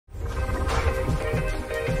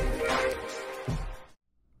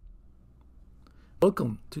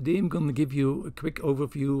Welcome. Today I'm going to give you a quick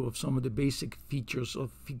overview of some of the basic features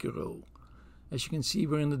of Figuro. As you can see,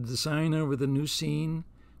 we're in the designer with a new scene.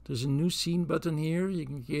 There's a new scene button here. You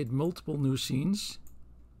can create multiple new scenes.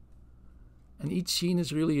 And each scene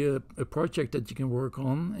is really a project that you can work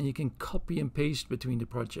on, and you can copy and paste between the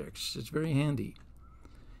projects. It's very handy.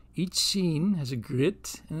 Each scene has a grid,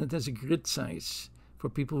 and it has a grid size for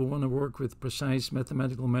people who want to work with precise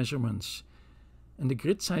mathematical measurements. And the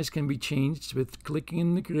grid size can be changed with clicking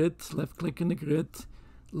in the grid, left click in the grid,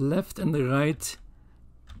 left and the right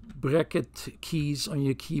bracket keys on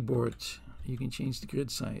your keyboard. You can change the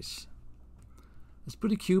grid size. Let's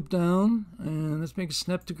put a cube down and let's make a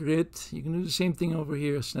snap to grid. You can do the same thing over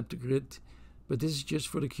here, snap to grid, but this is just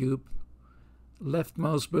for the cube. Left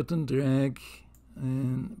mouse button, drag,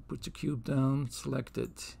 and put the cube down, select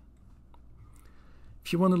it.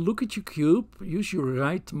 If you want to look at your cube, use your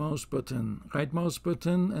right mouse button. Right mouse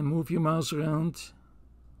button and move your mouse around.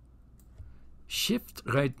 Shift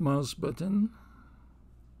right mouse button.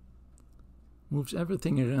 Moves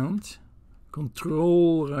everything around.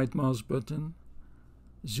 Control right mouse button.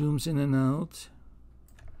 Zooms in and out.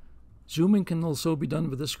 Zooming can also be done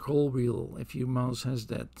with the scroll wheel if your mouse has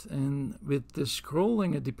that. And with the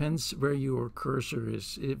scrolling, it depends where your cursor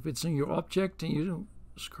is. If it's on your object and you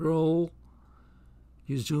scroll,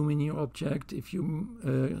 you zoom in your object. If your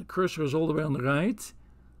cursor is all the way on the right,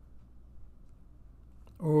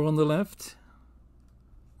 or on the left,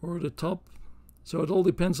 or the top, so it all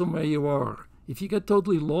depends on where you are. If you get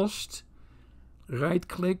totally lost, right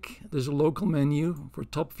click, there's a local menu for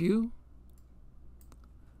top view.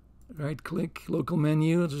 Right click, local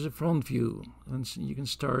menu, there's a front view. And so you can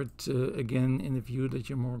start again in a view that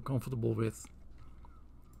you're more comfortable with.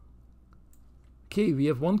 Okay, we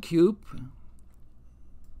have one cube.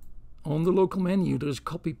 On the local menu, there's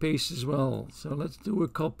copy paste as well. So let's do a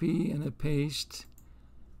copy and a paste,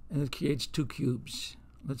 and it creates two cubes.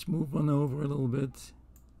 Let's move one over a little bit.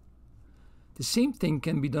 The same thing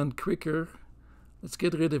can be done quicker. Let's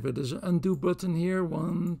get rid of it. There's an undo button here.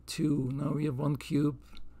 1, 2. Now we have one cube.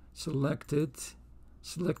 Select it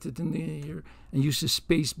in here, and use the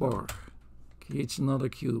space bar. Creates another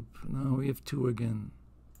cube. Now we have 2 again.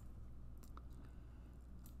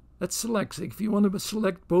 Let's select. If you want to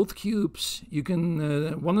select both cubes, you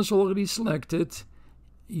can. One is already selected.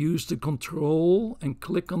 Use the control and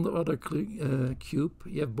click on the other cube.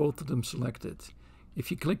 You have both of them selected.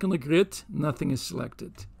 If you click on the grid, nothing is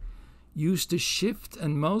selected. Use the shift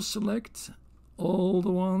and mouse select all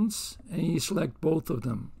the ones, and you select both of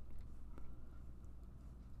them.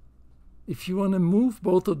 If you want to move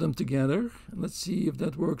both of them together, let's see if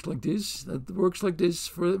that works like this. That works like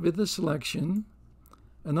this with the selection.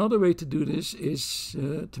 Another way to do this is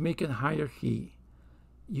to make a hierarchy.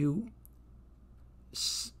 You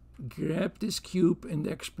grab this cube in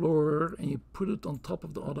the Explorer and you put it on top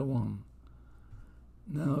of the other one.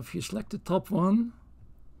 Now if you select the top one,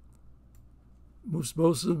 moves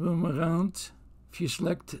both of them around. If you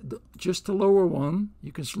select just the lower one,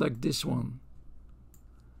 you can select this one.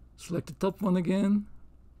 Select the top one again,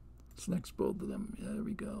 selects both of them. There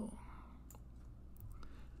we go.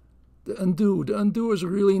 The undo is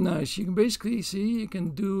really nice. You can basically see, you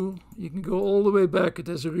can go all the way back. It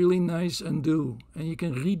has a really nice undo, and you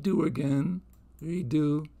can redo again,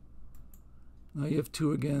 redo. Now you have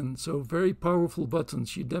 2 again. So very powerful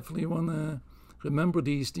buttons. You definitely want to remember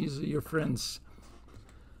these. These are your friends.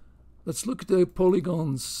 Let's look at the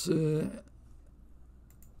polygons.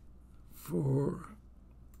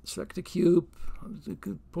 Select the cube,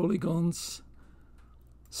 the polygons.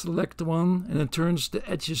 Select one, and it turns, the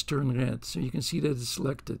edges turn red, so you can see that it's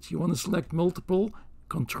selected. You want to select multiple,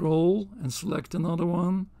 control, and select another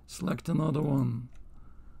one, select another one.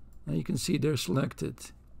 Now you can see they're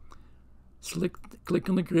selected. Click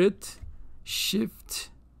on the grid,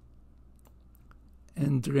 shift,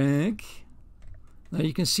 and drag. Now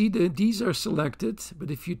you can see that these are selected, but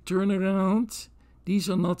if you turn around, these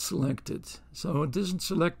are not selected. So it doesn't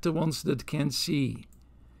select the ones that can't see.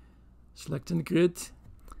 Select in the grid.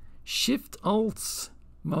 Shift Alt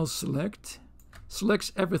mouse select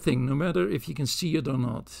selects everything, no matter if you can see it or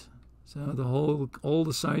not. So all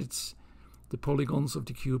the sides, the polygons of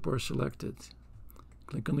the cube are selected.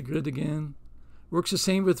 Click on the grid again. Works the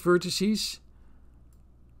same with vertices.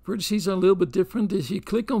 Vertices are a little bit different. If you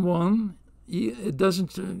click on one, it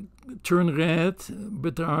doesn't turn red,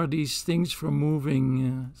 but there are these things for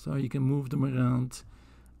moving, so you can move them around.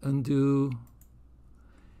 Undo.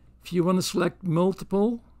 If you want to select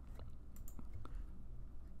multiple,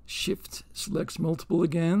 Shift selects multiple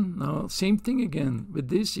again. Now, same thing again. With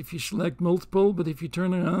this, if you select multiple, but if you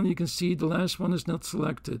turn around, you can see the last one is not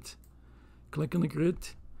selected. click on the grid,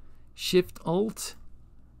 Shift-Alt,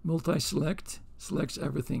 multi-select, selects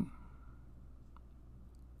everything.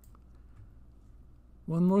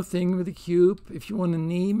 One more thing with the cube, if you want to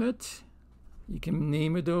name it, you can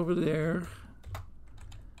name it over there,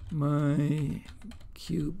 my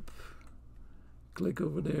cube. Click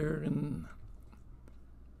over there, and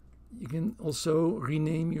you can also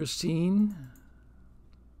rename your scene.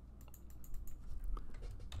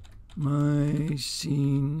 My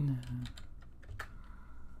scene.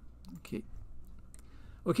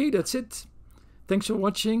 Okay, that's it. Thanks for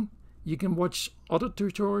watching. You can watch other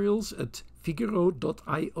tutorials at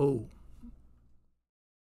figuro.io.